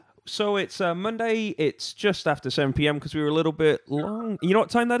So it's Monday. It's just after 7 p.m. because we were a little bit long. You know what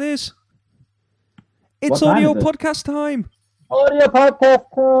time that is? It's audio podcast time. Audio podcast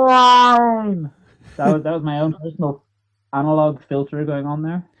time. That was my own personal analog filter going on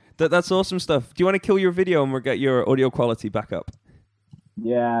there. That's awesome stuff. Do you want to kill your video and we'll get your audio quality back up?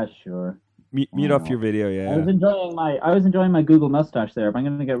 Yeah, sure. Mute off your video. Yeah. I was enjoying my Google mustache there, but I'm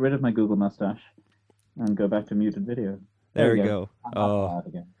going to get rid of my Google mustache and go back to muted video. There we go.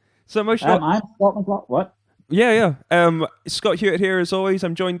 So I'm Scott McLaughlin. What? Yeah. Scott Hewitt here as always.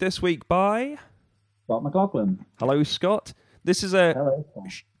 I'm joined this week by Scott McLaughlin. Hello, Scott. This is a Hello,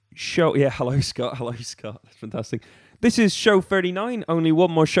 show. Yeah, hello, Scott. Hello, Scott. That's fantastic. This is show 39. Only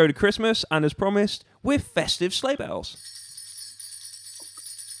one more show to Christmas, and as promised, with festive sleigh bells.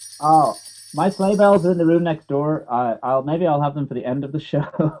 Oh, my sleigh bells are in the room next door. I'll have them for the end of the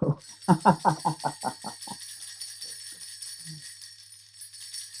show.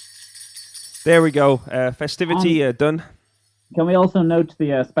 There we go. Festivity done. Can we also note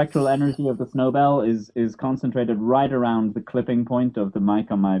the spectral energy of the snowbell is concentrated right around the clipping point of the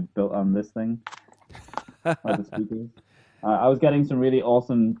mic on this thing, or the speakers. I was getting some really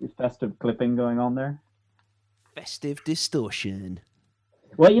awesome festive clipping going on there. Festive distortion.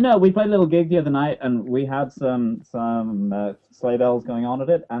 Well, we played a little gig the other night, and we had some sleigh bells going on at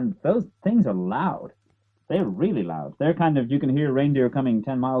it, and those things are loud. They're really loud. They're kind of, you can hear reindeer coming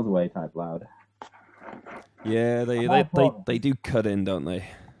 10 miles away type loud. Yeah, they do cut in, don't they?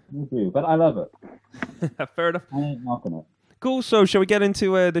 They do, but I love it. Fair enough. I ain't knocking it. Cool. So, shall we get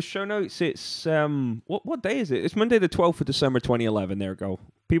into the show notes? It's what day is it? It's Monday, the 12th of December, 2011. There we go.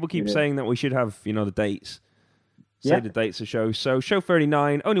 People keep saying that we should have the dates. Say the dates of shows. So, show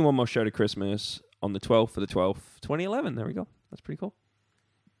 39. Only one more show to Christmas on the 12th of the 12th, 2011. There we go. That's pretty cool.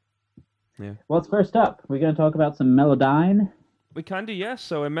 Yeah. What's first up? We're going to talk about some Melodyne. We can do, yes.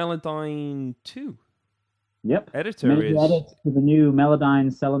 So, a Melodyne 2. Yep. Editor is edit to the new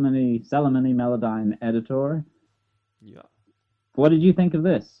Melodyne Celemony Melodyne editor. Yeah. What did you think of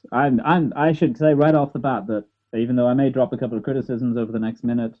this? I should say right off the bat that even though I may drop a couple of criticisms over the next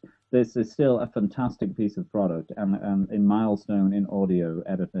minute, this is still a fantastic piece of product and a milestone in audio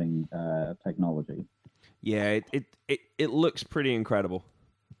editing technology. Yeah, it looks pretty incredible.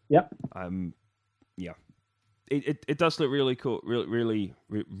 Yep. Yeah. It does look really cool. Really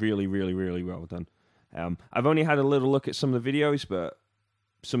well done. I've only had a little look at some of the videos, but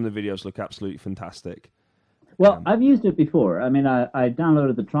some of the videos look absolutely fantastic. Well, I've used it before. I mean, I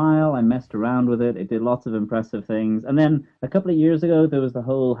downloaded the trial, I messed around with it, it did lots of impressive things. And then a couple of years ago, there was the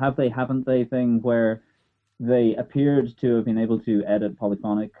whole have they, haven't they thing where they appeared to have been able to edit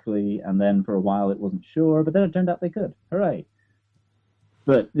polyphonically, and then for a while it wasn't sure, but then it turned out they could. Hooray.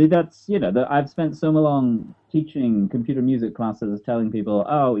 But that's, I've spent so long teaching computer music classes telling people,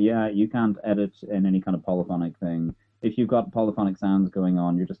 oh, yeah, you can't edit in any kind of polyphonic thing. If you've got polyphonic sounds going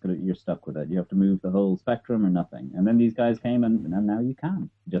on, you're stuck with it. You have to move the whole spectrum or nothing. And then these guys came and now you can,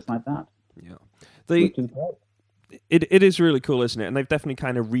 just like that. Yeah. It is really cool, isn't it? And they've definitely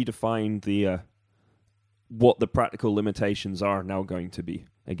kind of redefined the what the practical limitations are now going to be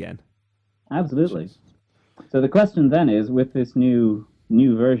again. Absolutely. So the question then is, with this new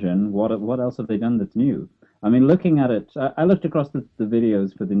version, what else have they done that's new? I mean, looking at it, I looked across the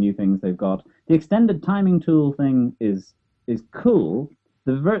videos for the new things they've got. The extended timing tool thing is cool.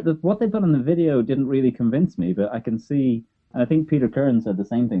 What they've got in the video didn't really convince me, but I can see, and I think Peter Kern said the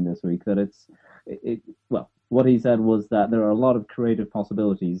same thing this week, that what he said was that there are a lot of creative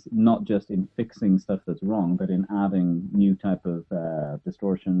possibilities, not just in fixing stuff that's wrong, but in adding new type of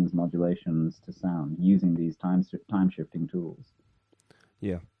distortions, modulations to sound using these time-shifting tools.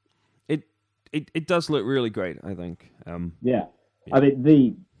 Yeah. It does look really great, I think. Yeah. I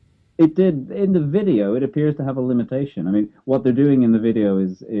mean, it did in the video. It appears to have a limitation. I mean, what they're doing in the video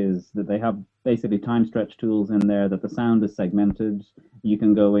is that they have basically time stretch tools in there. That the sound is segmented. You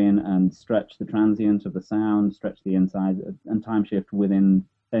can go in and stretch the transient of the sound, stretch the inside, and time shift within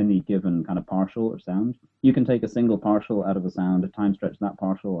any given kind of partial or sound. You can take a single partial out of a sound, time stretch that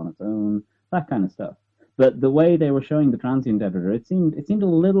partial on its own, that kind of stuff. But the way they were showing the transient editor, it seemed a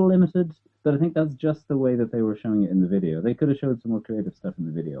little limited. But I think that's just the way that they were showing it in the video. They could have showed some more creative stuff in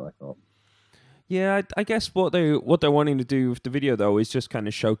the video, I thought. Yeah, I guess what they're wanting to do with the video though is just kind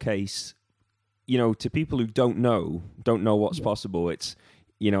of showcase, to people who don't know what's possible. It's,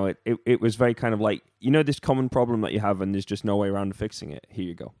 it was very kind of like, this common problem that you have and there's just no way around fixing it. Here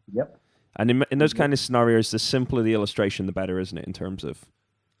you go. Yep. And in those kind of scenarios, the simpler the illustration, the better, isn't it? In terms of,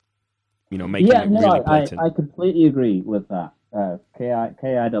 making it really blatant. I completely agree with that.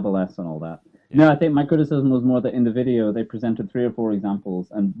 KISS and all that. No, I think my criticism was more that in the video they presented 3 or 4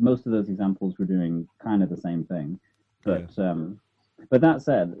 examples, and most of those examples were doing kind of the same thing. But that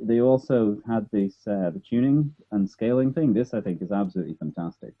said, they also had this the tuning and scaling thing. This I think is absolutely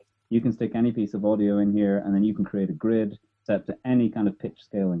fantastic. You can stick any piece of audio in here, and then you can create a grid set to any kind of pitch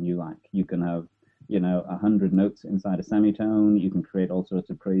scaling you like. You can have 100 notes inside a semitone. You can create all sorts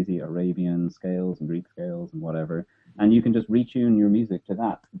of crazy Arabian scales and Greek scales and whatever, and you can just retune your music to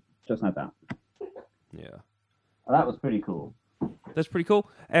that, just like that. Yeah. Well, that was pretty cool. That's pretty cool.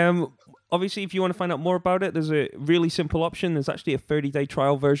 Obviously, if you want to find out more about it, there's a really simple option. There's actually a 30-day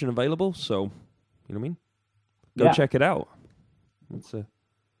trial version available, so, you know what I mean? Go check it out.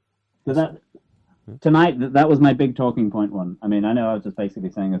 Tonight, that was my big talking point one. I mean, I know I was just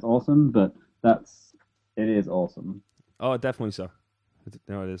basically saying it's awesome, but it is awesome. Oh, definitely so.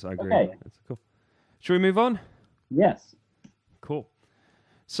 No, it is. I agree. Okay. That's cool. Should we move on? Yes. Cool.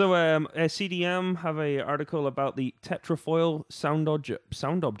 So, CDM have a article about the tetrafoil sound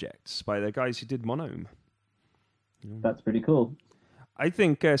objects by the guys who did Monome. That's pretty cool. I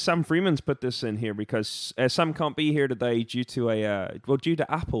think Sam Freeman's put this in here because Sam can't be here today due to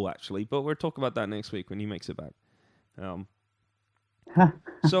Apple actually, but we'll talk about that next week when he makes it back.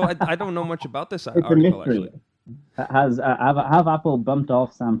 So I don't know much about this article actually. Have Apple bumped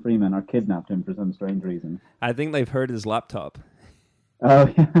off Sam Freeman or kidnapped him for some strange reason? I think they've heard his laptop.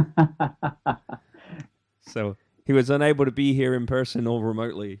 Oh, yeah. So he was unable to be here in person or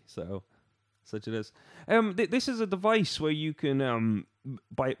remotely. So such it is. This is a device where you can,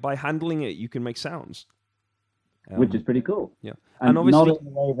 by handling it, you can make sounds. Which is pretty cool. Yeah. And obviously, not in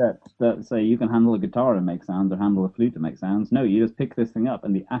the way that, say, you can handle a guitar and make sounds or handle a flute to make sounds. No, you just pick this thing up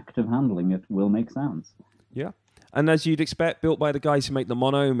and the act of handling it will make sounds. Yeah. And as you'd expect, built by the guys who make the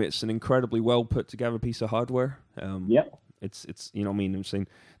Monome, it's an incredibly well put together piece of hardware. Yep. It's you know what I mean. I'm saying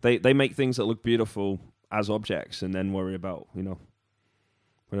they make things that look beautiful as objects and then worry about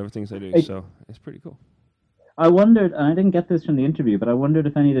whatever things they do. So it's pretty cool. I wondered, and I didn't get this from the interview, but I wondered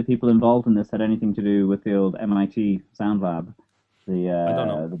if any of the people involved in this had anything to do with the old MIT Sound Lab. I don't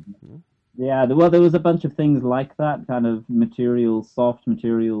know. Well, there was a bunch of things like that, kind of materials, soft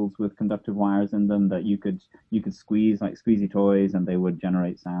materials with conductive wires in them that you could squeeze like squeezy toys, and they would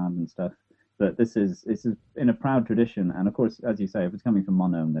generate sound and stuff. But this is in a proud tradition, and of course, as you say, if it's coming from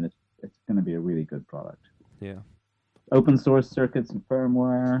Monome, then it's going to be a really good product. Yeah. Open source circuits and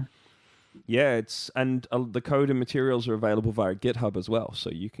firmware. Yeah, the code and materials are available via GitHub as well, so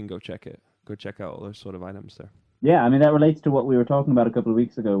you can go check out all those sort of items there. Yeah, I mean that relates to what we were talking about a couple of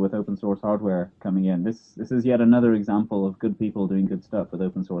weeks ago with open source hardware coming in. This is yet another example of good people doing good stuff with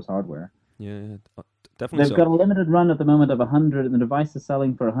open source hardware. Yeah, definitely. They've got a limited run at the moment of 100, and the device is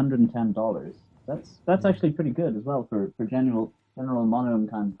selling for $110. That's actually pretty good as well for general Monome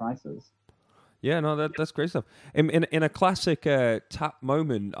kind of prices. Yeah, no, that's great stuff. In a classic tap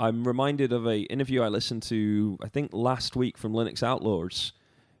moment, I'm reminded of an interview I listened to, I think last week from Linux Outlaws,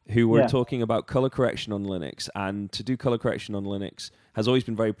 who were talking about color correction on Linux. And to do color correction on Linux has always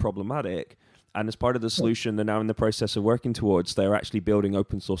been very problematic. And as part of the solution they're now in the process of working towards, they're actually building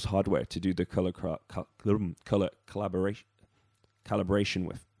open source hardware to do the color calibration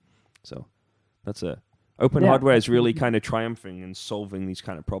with. So that's open hardware is really kind of triumphing and solving these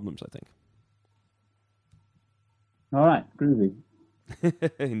kind of problems, I think. All right, groovy.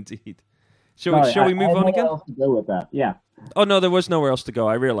 Indeed. Shall we move on again? Else to go with that. Yeah. Oh no, there was nowhere else to go.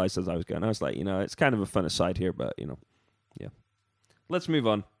 I realized as I was going. I was like, it's kind of a fun aside here, but yeah. Let's move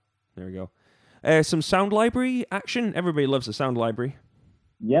on. There we go. Some sound library action. Everybody loves a sound library.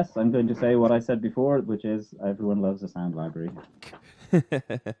 Yes, I'm going to say what I said before, which is everyone loves a sound library.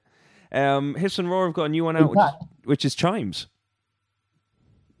 Hiss and Roar have got a new one out, which is Chimes.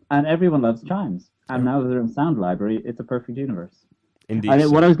 And everyone loves Chimes. And now that they're in sound library, it's a perfect universe. Indeed.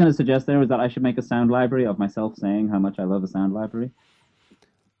 What I was going to suggest there was that I should make a sound library of myself saying how much I love a sound library.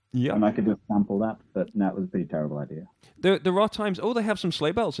 Yeah. And I could just sample that, but that was a pretty terrible idea. There are times... Oh, they have some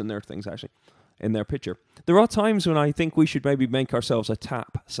sleigh bells in their things, actually, in their picture. There are times when I think we should maybe make ourselves a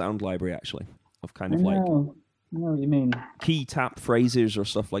tap sound library, actually, of kind of like... I know what you mean. Key tap phrases or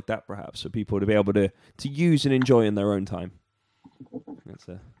stuff like that, perhaps, for people to be able to use and enjoy in their own time. That's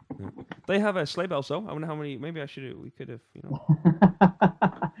They have a sleigh bells, though. I wonder how many... Maybe we could have,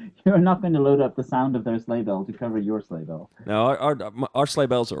 You're not going to load up the sound of their sleigh bell to cover your sleigh bell. No, our sleigh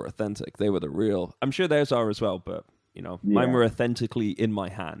bells are authentic. They were the real... I'm sure theirs are as well, but, mine were authentically in my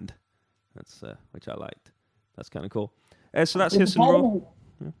hand. That's which I liked. That's kind of cool. So that's Hiss and Roar.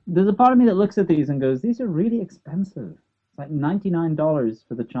 There's a part of me that looks at these and goes, these are really expensive. It's like $99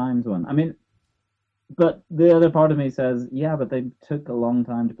 for the Chimes one. I mean, But the other part of me says, yeah, but they took a long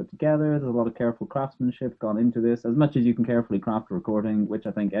time to put together. There's a lot of careful craftsmanship gone into this, as much as you can carefully craft a recording, which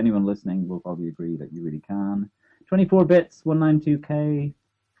I think anyone listening will probably agree that you really can. 24 bits, 192K,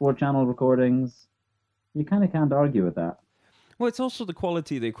 4-channel recordings. You kind of can't argue with that. Well, it's also the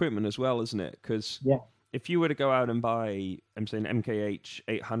quality of the equipment as well, isn't it? Because Yeah. if you were to go out and buy, I'm saying MKH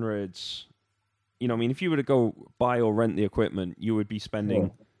 800s, I mean, if you were to go buy or rent the equipment, you would be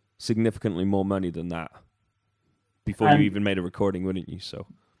spending significantly more money than that before you even made a recording, wouldn't you? So.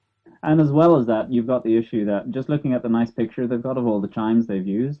 And as well as that, you've got the issue that just looking at the nice picture they've got of all the chimes they've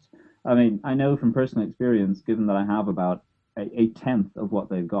used. I mean, I know from personal experience, given that I have about a tenth of what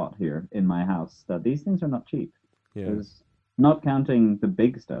they've got here in my house, that these things are not cheap. Yeah. There's, not counting the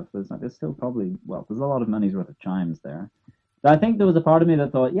big stuff, there's still probably, well, there's a lot of money's worth of chimes there. I think there was a part of me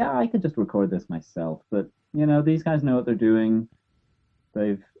that thought, yeah, I could just record this myself. But, these guys know what they're doing.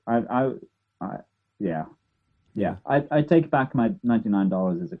 Yeah. I take back my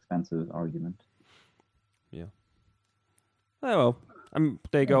 $99 is expensive argument. Yeah. Oh, well.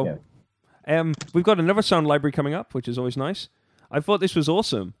 There you go. We've got another sound library coming up, which is always nice. I thought this was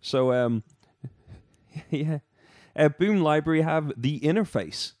awesome. So, yeah. Boom Library have the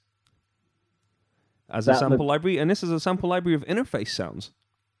interface as a sample library, and this is a sample library of interface sounds.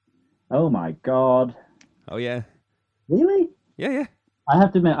 Oh my god. Oh, yeah. Really? Yeah. I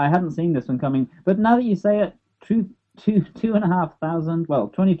have to admit, I hadn't seen this one coming, but now that you say it,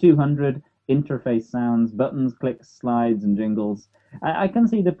 2,500 interface sounds, buttons, clicks, slides, and jingles. I can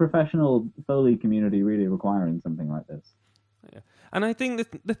see the professional Foley community really requiring something like this. Yeah. And I think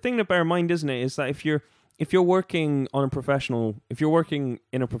the thing to bear in mind, isn't it, is that if you're working in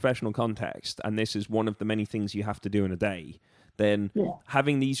a professional context, and this is one of the many things you have to do in a day, then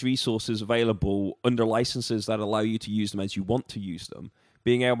having these resources available under licenses that allow you to use them as you want to use them,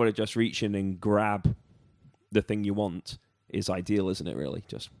 being able to just reach in and grab the thing you want is ideal, isn't it, really?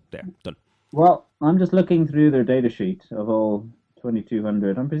 Just there, done. Well, I'm just looking through their data sheet of all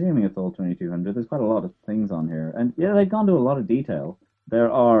 2200. I'm presuming it's all 2200. There's quite a lot of things on here. And yeah, they've gone to a lot of detail.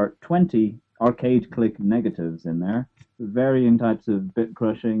 There are 20 arcade click negatives in there, varying types of bit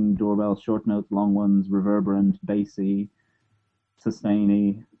crushing, doorbell, short notes, long ones, reverberant, bassy,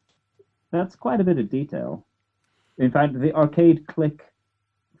 sustainy. That's quite a bit of detail. In fact, the arcade click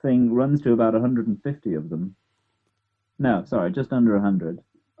thing runs to about 150 of them. No, sorry, just under 100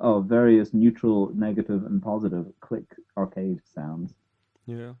 of various neutral, negative, and positive click arcade sounds.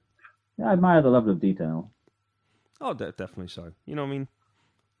 Yeah. I admire the level of detail. Oh, definitely so. I mean,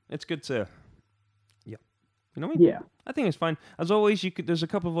 it's good to... Yeah. I think it's fine. As always, there's a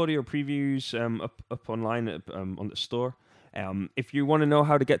couple of audio previews up online on the store. If you want to know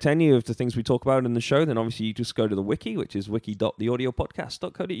how to get to any of the things we talk about in the show, then obviously you just go to the wiki, which is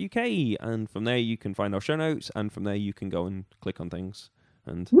wiki.theaudiopodcast.co.uk, and from there you can find our show notes, and from there you can go and click on things,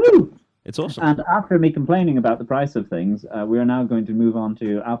 and it's awesome. And after me complaining about the price of things, we are now going to move on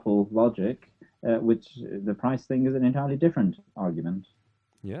to Apple Logic, which the price thing is an entirely different argument.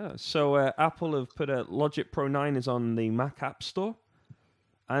 Yeah, so Apple have put a Logic Pro 9 is on the Mac App Store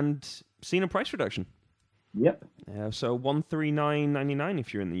and seen a price reduction. Yep. So £139.99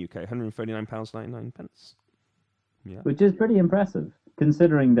 if you're in the UK, £139.99. Yeah. Which is pretty impressive,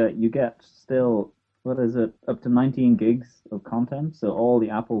 considering that you get still, what is it, up to 19 gigs of content. So all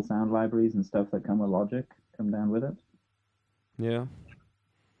the Apple sound libraries and stuff that come with Logic come down with it. Yeah.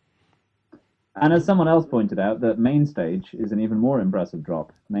 And as someone else pointed out, that MainStage is an even more impressive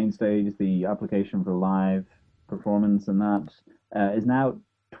drop. MainStage, the application for live performance, and that is now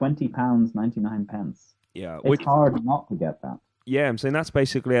 £20.99. Yeah, it's hard not to get that. Yeah, I'm saying that's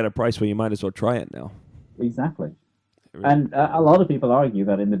basically at a price where you might as well try it now. Exactly. And a lot of people argue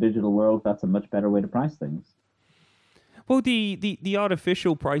that in the digital world, that's a much better way to price things. Well, the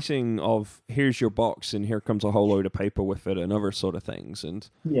artificial pricing of here's your box and here comes a whole load of paper with it and other sort of things. And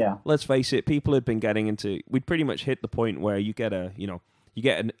let's face it, people had been getting into. We'd pretty much hit the point where you get a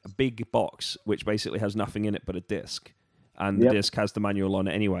big box which basically has nothing in it but a disc, and the disc has the manual on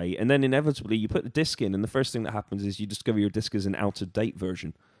it anyway. And then inevitably you put the disc in, and the first thing that happens is you discover your disc is an out of date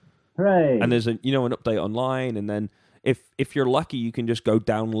version. Hooray! And there's an update online, and then if you're lucky, you can just go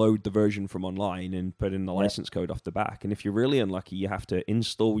download the version from online and put in the license code off the back. And if you're really unlucky, you have to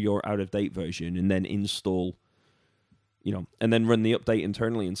install your out-of-date version and then install, and then run the update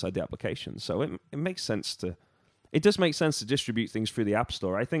internally inside the application. So it makes sense it does make sense to distribute things through the App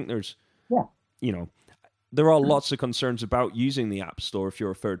Store. I think there are lots of concerns about using the App Store if you're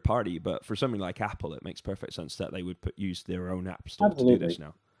a third party, but for something like Apple, it makes perfect sense that they would use their own App Store to do this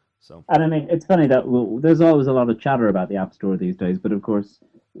now. So. And I mean, it's funny that there's always a lot of chatter about the App Store these days, but of course,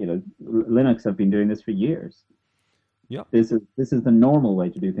 Linux have been doing this for years. Yeah. This is the normal way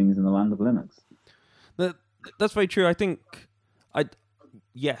to do things in the land of Linux. That's very true. I think,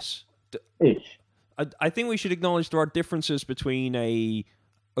 yes, Ish. I think we should acknowledge there are differences between an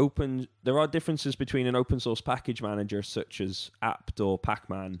open source package manager such as apt or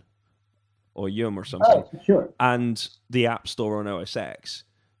Pacman or Yum or something, Sure. and the App Store on OS X.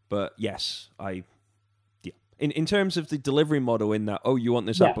 But yes, in terms of the delivery model, in that, you want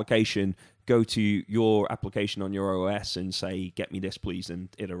this application, go to your application on your OS and say, get me this, please, and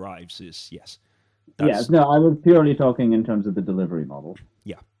it arrives. Yes. No, I was purely talking in terms of the delivery model.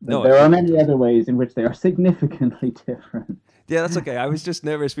 Yeah. No, there are many other ways in which they are significantly different. Yeah, that's okay. I was just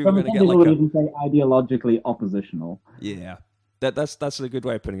nervous we were going to get would even say ideologically oppositional. Yeah, that's a good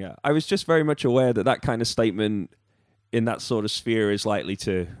way of putting it. I was just very much aware that kind of statement in that sort of sphere is likely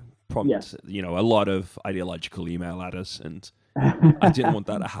to prompt, a lot of ideological email at us, and I didn't want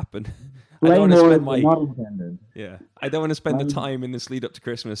that to happen. I don't want to spend not intended. Yeah, I don't want to spend the time in this lead up to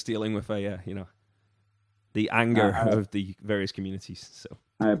Christmas dealing with the anger of the various communities. So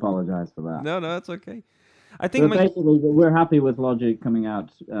I apologize for that. No, that's okay. I think basically we're happy with Logic coming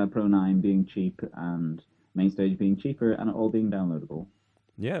out, Pro 9 being cheap and Mainstage being cheaper and all being downloadable.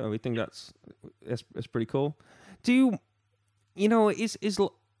 Yeah, we think that's pretty cool. Do you, is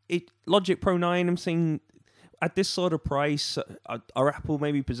Logic Pro 9? I'm saying at this sort of price, are Apple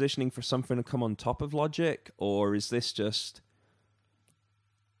maybe positioning for something to come on top of Logic, or is this just?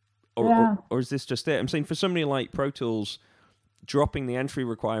 Or is this just it? I'm saying for somebody like Pro Tools, dropping the entry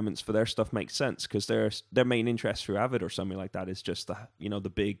requirements for their stuff makes sense because their main interest through Avid or something like that is just the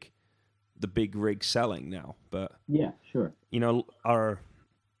big rig selling now. But yeah, sure.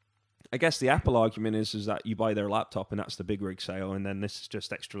 I guess the Apple argument is that you buy their laptop and that's the big rig sale, and then this is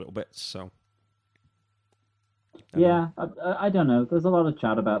just extra little bits. So I don't know. There's a lot of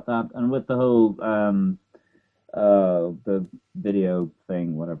chat about that, and with the whole the video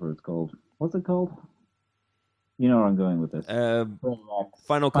thing, whatever it's called. What's it called? You know where I'm going with this.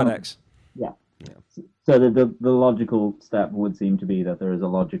 Final Cut X. Yeah. So the logical step would seem to be that there is a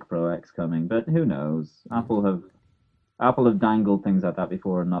Logic Pro X coming, but who knows? Apple have dangled things like that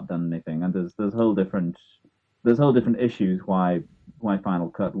before and not done anything, and there's whole different issues why Final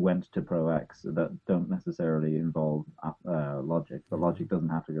Cut went to Pro X that don't necessarily involve Logic, but Logic doesn't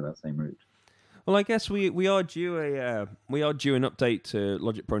have to go that same route. Well, I guess we are due an update to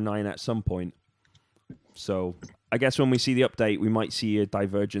Logic Pro 9 at some point. So I guess when we see the update, we might see a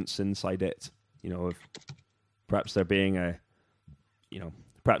divergence inside it. Of perhaps there being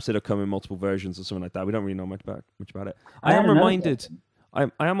perhaps it'll come in multiple versions or something like that. We don't really know much about it. I am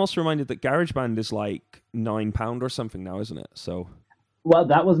also reminded that GarageBand is like £9 or something now, isn't it? So. Well,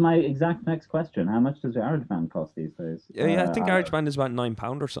 that was my exact next question. How much does GarageBand cost these days? Yeah, I think GarageBand is about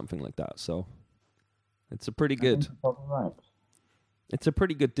 £9 or something like that. So it's a pretty good. Right. It's a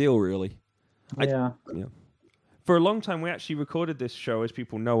pretty good deal, really. Yeah. For a long time, we actually recorded this show, as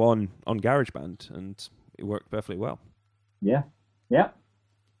people know, on GarageBand, and it worked perfectly well. Yeah.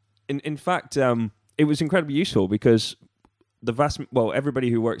 In fact, it was incredibly useful because everybody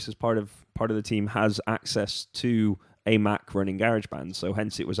who works as part of the team has access to a Mac running GarageBand, so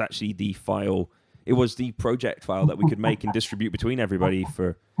hence it was actually the project file that we could make and distribute between everybody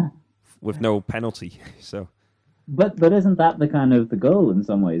with no penalty. So. But isn't that the kind of the goal in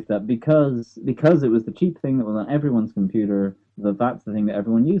some ways, that because it was the cheap thing that was on everyone's computer, that's the thing that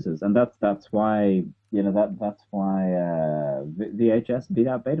everyone uses, and that's why that's why VHS beat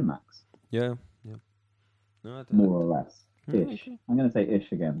out Betamax. Yeah. No, more or less. Ish. I'm going to say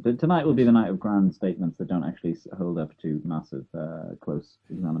ish again. Tonight will be the night of grand statements that don't actually hold up to massive close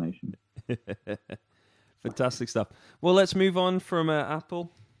examination. Fantastic stuff. Well, let's move on from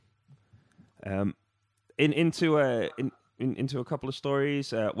Apple. Into a couple of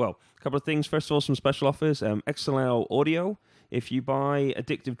stories. A couple of things. First of all, some special offers. XLL Audio. If you buy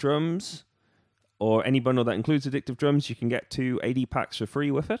Addictive Drums or any bundle that includes Addictive Drums, you can get 2 AD packs for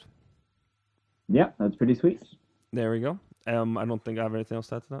free with it. Yeah, that's pretty sweet. There we go. I don't think I have anything else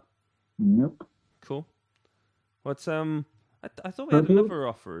to add to that. Nope. Cool. What's I thought we had another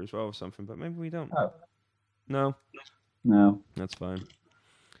offer as well or something, but maybe we don't. Oh. No. That's fine.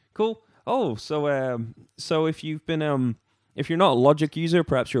 Cool. Oh, so if you've been if you're not a Logic user,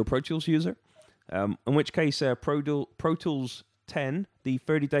 perhaps you're a Pro Tools user, in which case Pro Tools 10, the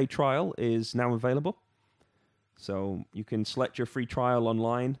 30-day trial is now available. So you can select your free trial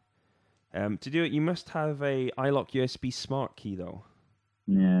online. To do it, you must have a iLok USB Smart Key, though.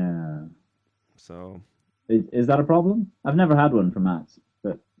 Yeah. So. Is that a problem? I've never had one from Macs,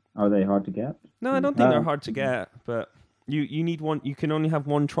 but are they hard to get? No, I don't think they're hard to get, but You need one. You can only have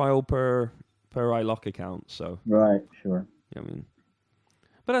one trial per iLock account. So Right, sure. I mean,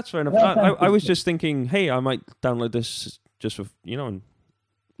 but that's fair enough. Well, I was just thinking, hey, I might download this just for and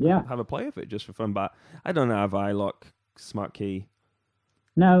yeah. have a play of it just for fun. But I don't have iLock Smart Key.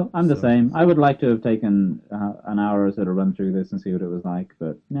 No, I'm the So- same. I would like to have taken an hour or so to run through this and see what it was like,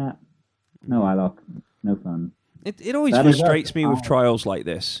 but nah, no iLock, no fun. It always That is frustrates us. me with trials like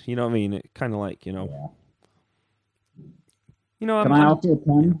this. You know what I mean? It kind of like Yeah. I'm, Can I offer a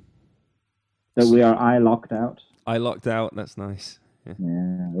pen that we are iLocked out? I locked out. That's nice. Yeah,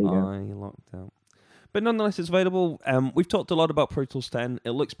 there you go. I locked out. But nonetheless, it's available. We've talked a lot about Pro Tools 10.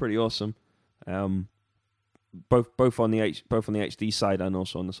 It looks pretty awesome. Both on the HD side and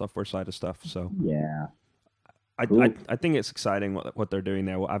also on the software side of stuff. So Yeah. I Cool. I think it's exciting what they're doing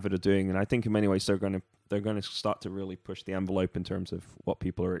there, what Avid are doing, and I think in many ways they're going to start to really push the envelope in terms of what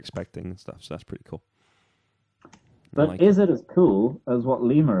people are expecting and stuff. So that's pretty cool. I But like is it as cool as what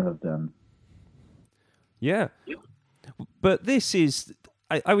Lemur have done? Yeah. But this is,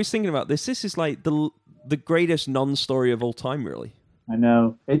 I was thinking about this. This is like the greatest non-story of all time, really. I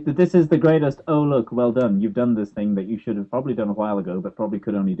know. This is the greatest, oh, look, well done. You've done this thing that you should have probably done a while ago, but probably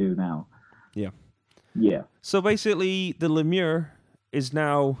could only do now. Yeah. Yeah. So basically, the Lemur is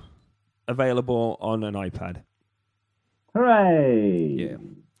now available on an iPad. Hooray! Yeah.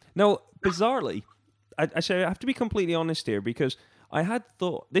 Now, bizarrely, I have to be completely honest here because I had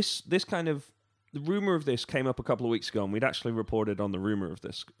thought this kind of the rumor of this came up a couple of weeks ago, and we'd actually reported on the rumor of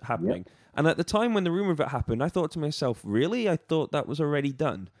this happening. Yep. And at the time when the rumor of it happened, I thought to myself, really? I thought that was already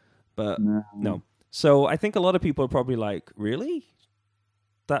done. But no. So I think a lot of people are probably like, really?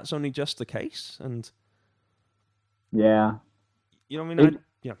 That's only just the case? And Yeah. you know what I mean?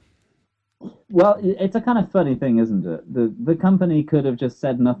 Yeah. Well, it's a kind of funny thing, isn't it? The company could have just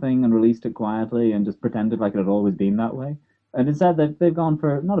said nothing and released it quietly and just pretended like it had always been that way. And instead, they've gone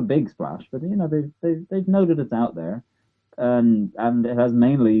for not a big splash, but they've noted it's out there, and it has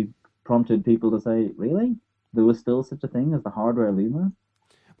mainly prompted people to say, really, there was still such a thing as the hardware Lemur?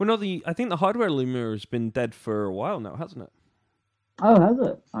 Well, no, I think the hardware Lemur has been dead for a while now, hasn't it? Oh, has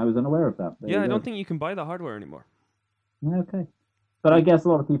it? I was unaware of that. There Yeah, you I go. don't think you can buy the hardware anymore. Okay, but I guess a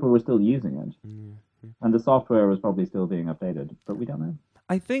lot of people were still using it, and the software was probably still being updated, but we don't know.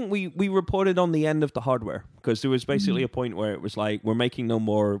 I think we reported on the end of the hardware because there was basically a point where it was like, we're making no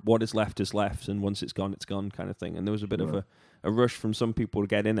more, what is left, and once it's gone kind of thing. And there was a bit of a rush from some people to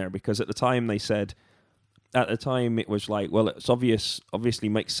get in there because at the time it was like, well, it's obviously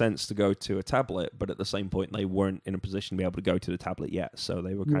makes sense to go to a tablet, but at the same point they weren't in a position to be able to go to the tablet yet. So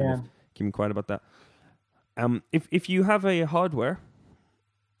they were kind of keeping quiet about that. If you have a hardware,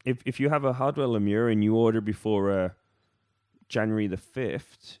 if you have a hardware Lemur and you order before January the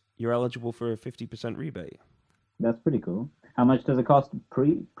 5th, you're eligible for a 50% rebate. That's pretty cool. How much does it cost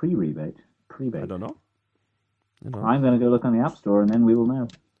pre-rebate? I don't know. I'm going to go look on the App Store, and then we will know.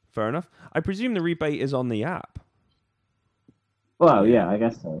 Fair enough. I presume the rebate is on the app. Well, yeah, I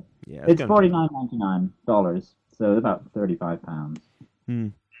guess so. Yeah, It's $49.99, so about £35.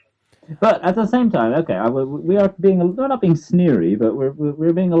 But at the same time, okay, we are we're not being sneery, but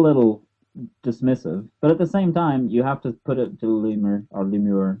we're being a little dismissive. But at the same time, you have to put it to Lemur.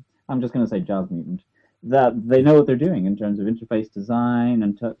 I'm just going to say Jazz Mutant, that they know what they're doing in terms of interface design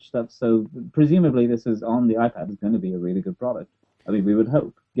and touch stuff. So presumably, this is on the iPad is going to be a really good product. I mean, we would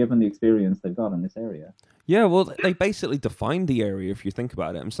hope, given the experience they've got in this area. Yeah, well, they basically defined the area. If you think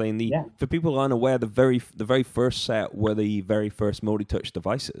about it, I'm saying for people who aren't aware, the very first set were the very first multi-touch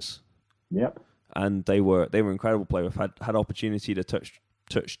devices. Yep. And they were incredible players. Had opportunity to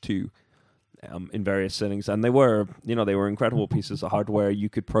touch too, in various settings, and they were incredible pieces of hardware. You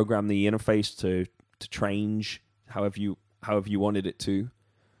could program the interface to change however you wanted it to.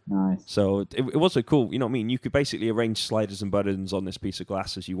 Nice. So it was a cool, you know what I mean? You could basically arrange sliders and buttons on this piece of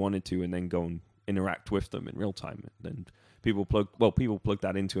glass as you wanted to, and then go and interact with them in real time. And people plug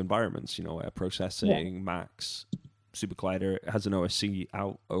that into environments, processing, Macs, Super Collider. It has an OSC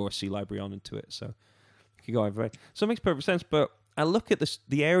library on into it, so you can go either way. So it makes perfect sense. But I look at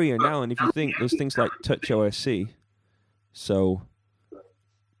the area now, and if you think there's things like Touch OSC, so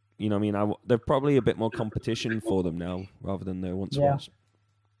you know what I mean, there's probably a bit more competition for them now rather than there once was. Yeah.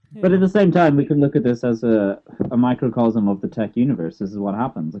 But at the same time, we can look at this as a microcosm of the tech universe. This is what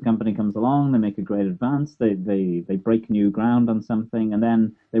happens. A company comes along, they make a great advance, they break new ground on something, and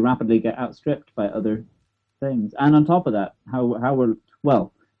then they rapidly get outstripped by other things. And on top of that,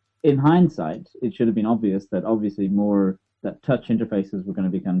 in hindsight, it should have been obvious that that touch interfaces were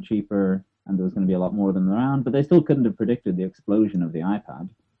going to become cheaper, and there was going to be a lot more of them around, but they still couldn't have predicted the explosion of the iPad.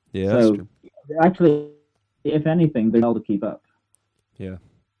 Yeah, so that's true. actually, if anything, they're able to keep up. Yeah.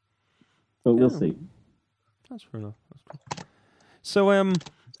 But we'll Yeah. see. That's fair enough. That's cool. So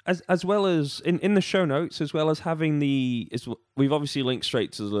as well as in the show notes, as well as having we've obviously linked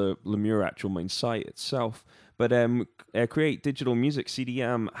straight to the Lemure actual main site itself. But Create Digital Music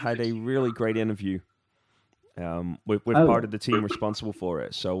CDM had a really great interview with part of the team responsible for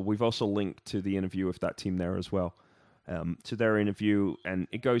it. So we've also linked to the interview with that team there as well, to their interview, and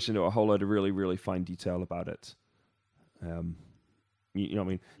it goes into a whole lot of really, really fine detail about it. You know what I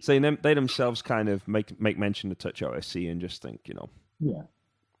mean? Saying they themselves kind of make mention of Touch OSC and just think, Yeah. You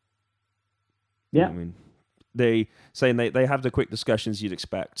know what I mean? They saying they have the quick discussions you'd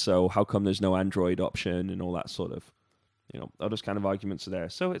expect. So how come there's no Android option and all that sort of, all those kind of arguments are there.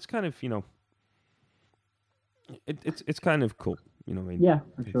 So it's kind of, it's kind of cool. You know what I mean? Yeah,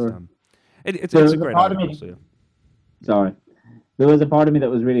 for sure. It's a great article. So, yeah. Sorry. There was a part of me that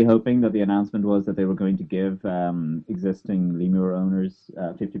was really hoping that the announcement was that they were going to give existing Lemur owners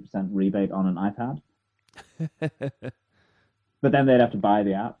 50% rebate on an iPad. But then they'd have to buy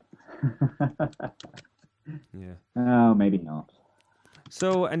the app. Yeah. Oh, maybe not.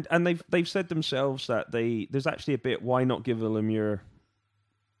 So and they've said themselves that there's actually a bit, why not give a Lemure?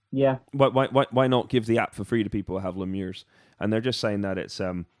 Yeah. Why not give the app for free to people who have Lemures? And they're just saying that it's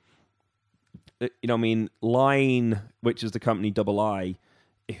Line, which is the company Double I,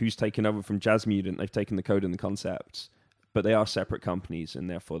 who's taken over from Jazz Mutant, they've taken the code and the concepts, but they are separate companies, and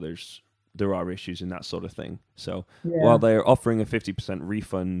therefore there are issues in that sort of thing. So while they're offering a 50%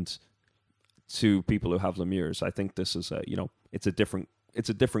 refund to people who have Lemures, I think this is it's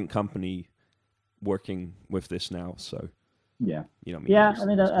a different company working with this now. So yeah, I mean,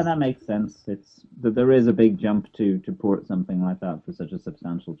 and that makes sense. It's that there is a big jump to port something like that for such a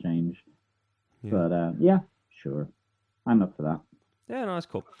substantial change. Yeah. But sure, I'm up for that. Yeah, no, that's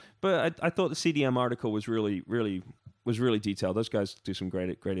cool. But I thought the CDM article was really detailed. Those guys do some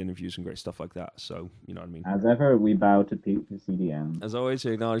great interviews and great stuff like that. So you know what I mean. As ever, we bow to CDM. As always,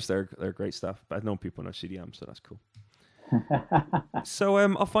 we acknowledge their great stuff. But I've known people know CDM, so that's cool. So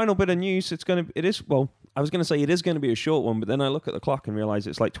our final bit of news, it is going to be a short one, but then I look at the clock and realize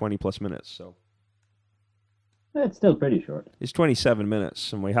it's like 20 plus minutes. So it's still pretty short. It's 27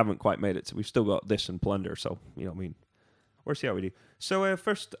 minutes, and we haven't quite made it. So we've still got this and Plunder. So you know what I mean. We'll see how we do. So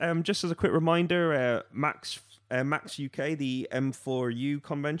first, just as a quick reminder, Max UK, the M4U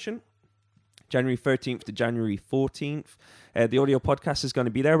convention, January 13th to January 14th. The audio podcast is going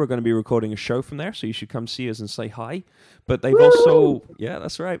to be there. We're going to be recording a show from there, so you should come see us and say hi. But they've also... Yeah,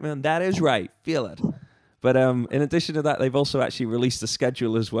 that's right, man. That is right. Feel it. But in addition to that, they've also actually released a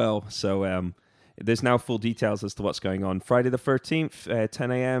schedule as well. So there's now full details as to what's going on. Friday the 13th,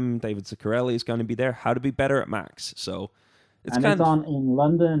 10 a.m., David Zuccarelli is going to be there. How to be better at Max. So... It's on in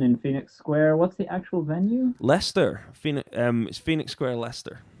London, in Phoenix Square. What's the actual venue? Leicester. It's Phoenix Square,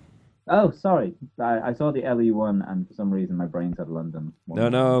 Leicester. Oh, sorry. I saw the LE one, and for some reason my brain said London.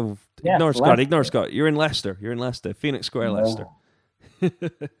 No. Yes, Ignore Scott. Leicester. Ignore Scott. You're in Leicester. Phoenix Square, Leicester.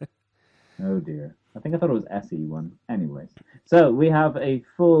 Oh, dear. I think I thought it was SE one. Anyways. So we have a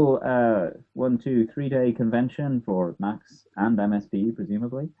full 3-day convention for Max and MSP,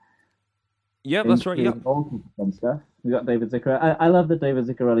 presumably. Yep, that's right. Yep. All fun stuff. We got David Zuccarelli. I love that David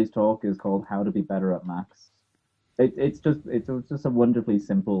Zuccarelli's talk is called "How to Be Better at Max." It's just a wonderfully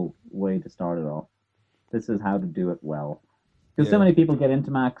simple way to start it off. This is how to do it well. Because so many people get into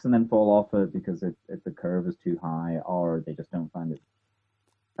Max and then fall off it because the curve is too high, or they just don't find it.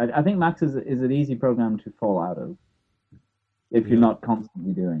 I think Max is an easy program to fall out of if you're not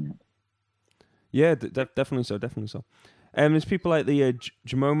constantly doing it. Yeah, definitely so. Definitely so. There's people like the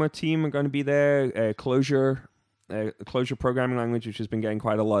Jamoma team are going to be there. Clojure programming language, which has been getting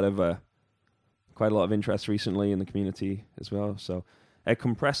quite a lot of interest recently in the community as well. So,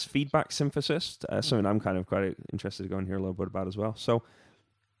 compressed feedback synthesis, something I'm kind of quite interested to go and hear a little bit about as well. So,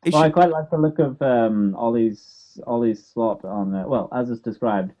 I quite like the look of Ollie's slot on as it's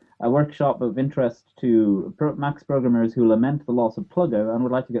described, a workshop of interest to Max programmers who lament the loss of Pluggo and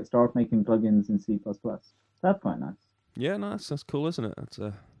would like to get started making plugins in C++. That's quite nice. Yeah, no, that's cool, isn't it? That's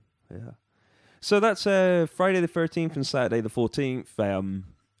yeah. So that's Friday the 13th and Saturday the 14th.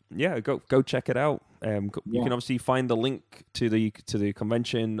 Go check it out. You can obviously find the link to the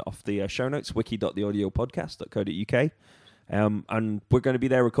convention off the show notes, wiki.theaudiopodcast.co.uk. And we're going to be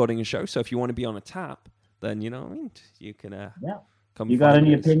there recording a show. So if you want to be on a tap, then you can come. You got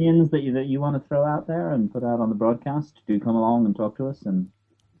any opinions that you want to throw out there and put out on the broadcast? Do come along and talk to us, and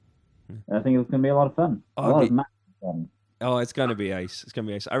I think it's going to be a lot of fun. A lot of fun. Oh, it's gonna be ace. It's gonna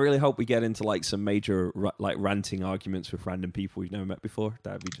be ace. I really hope we get into like some major like ranting arguments with random people we've never met before.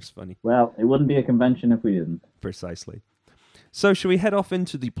 That'd be just funny. Well, it wouldn't be a convention if we didn't. Precisely. So, should we head off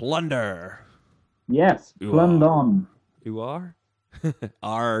into the plunder? Yes, plund on. You are?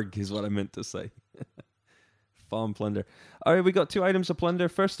 Arg is what I meant to say. Farm plunder. All right, we got 2 items of plunder.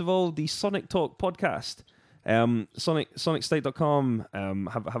 First of all, the Sonic Talk podcast. SonicState.com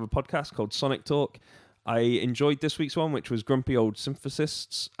have a podcast called Sonic Talk. I enjoyed this week's one, which was Grumpy Old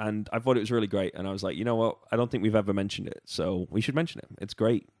Synthesists, and I thought it was really great. And I was like, you know what? I don't think we've ever mentioned it, so we should mention it. It's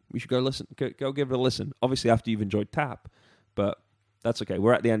great. We should go listen. Go give it a listen. Obviously, after you've enjoyed Tap, but that's okay.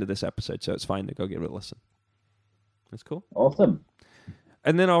 We're at the end of this episode, so it's fine to go give it a listen. That's cool. Awesome.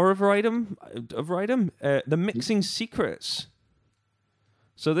 And then our other item, the Mixing Secrets.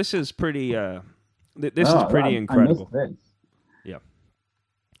 So this is pretty. This is pretty incredible. I missed this. Yeah.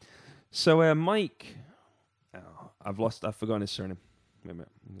 So Mike, I've forgotten his surname. Wait a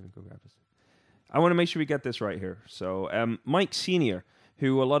minute, I'm gonna go grab this. I want to make sure we get this right here. So Mike Senior,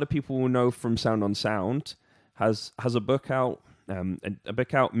 who a lot of people will know from Sound on Sound, has a book out. A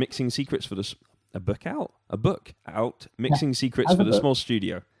book out, Mixing Secrets for the. A book out, Mixing Secrets for the Small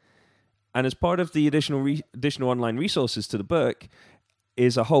Studio. And as part of the additional online resources to the book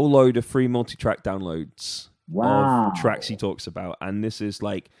is a whole load of free multi-track downloads of tracks he talks about. And this is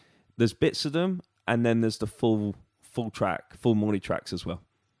like, there's bits of them, and then there's the full multi-tracks as well.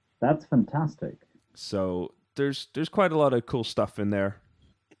 That's fantastic. So there's quite a lot of cool stuff in there.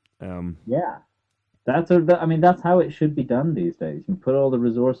 Yeah. That's how it should be done these days. You put all the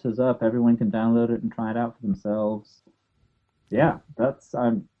resources up, everyone can download it and try it out for themselves. Yeah,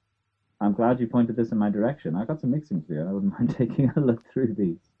 I'm glad you pointed this in my direction. I got some mixing to do. I wouldn't mind taking a look through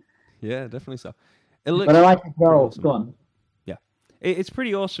these. Yeah, definitely so. But I like it. Awesome. Go on. Yeah, it's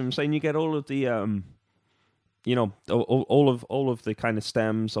pretty awesome. Saying you get all of the all of the kind of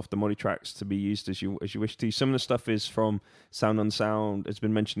stems off the multi tracks to be used as you wish to. Some of the stuff is from Sound on Sound. It's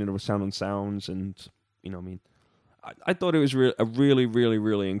been mentioned in Sound on Sounds, and I thought it was a really, really,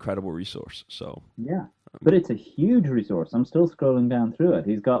 really incredible resource. So yeah, but it's a huge resource. I'm still scrolling down through it.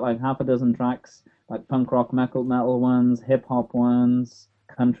 He's got like half a dozen tracks, like punk rock, metal ones, hip hop ones,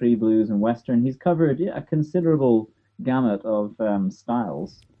 country, blues, and western. He's covered a considerable gamut of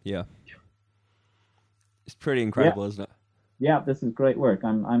styles. Yeah. It's pretty incredible, isn't it? Yeah, this is great work.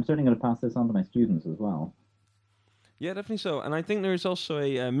 I'm certainly going to pass this on to my students as well. Yeah, definitely so. And I think there's also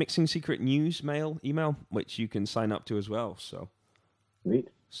a Mixing Secret News email, which you can sign up to as well. So, sweet.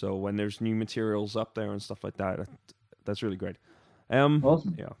 So when there's new materials up there and stuff like that, that's really great.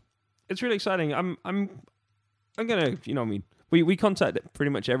 Awesome. Yeah, it's really exciting. I'm gonna, we contact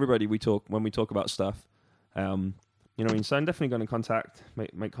pretty much everybody when we talk about stuff. So I'm definitely going to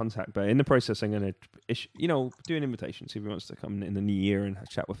make contact, but in the process, I'm going to, do an invitation, see if he wants to come in the new year and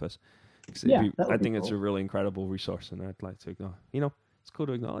chat with us. I think it's a really incredible resource, and I'd like to acknowledge, it's cool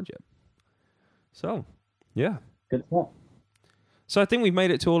to acknowledge it. So, yeah. Good stuff. So I think we've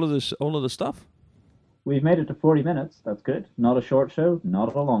made it to all of the stuff. We've made it to 40 minutes. That's good. Not a short show,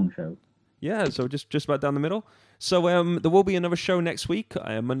 not a long show. Yeah, so just about down the middle. So there will be another show next week,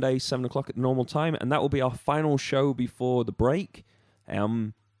 Monday, 7 o'clock at normal time, and that will be our final show before the break.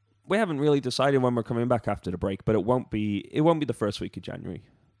 We haven't really decided when we're coming back after the break, but it won't be the first week of January.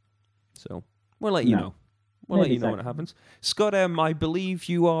 So we'll let you know. We'll let you know when it happens. Scott, I believe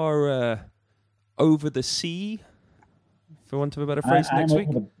you are over the sea, for want of a better phrase, next week.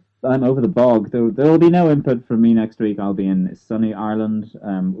 I'm over the bog. There will be no input from me next week. I'll be in sunny Ireland,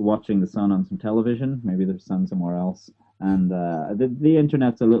 watching the sun on some television. Maybe there's sun somewhere else. And the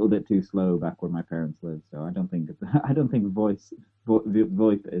internet's a little bit too slow back where my parents live, so I don't think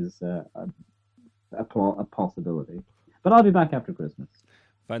VoIP is a possibility. But I'll be back after Christmas.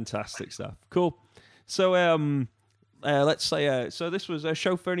 Fantastic stuff. Cool. So let's say so this was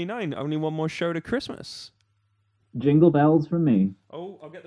show 39. Only one more show to Christmas. Jingle bells from me. Oh, I'll get the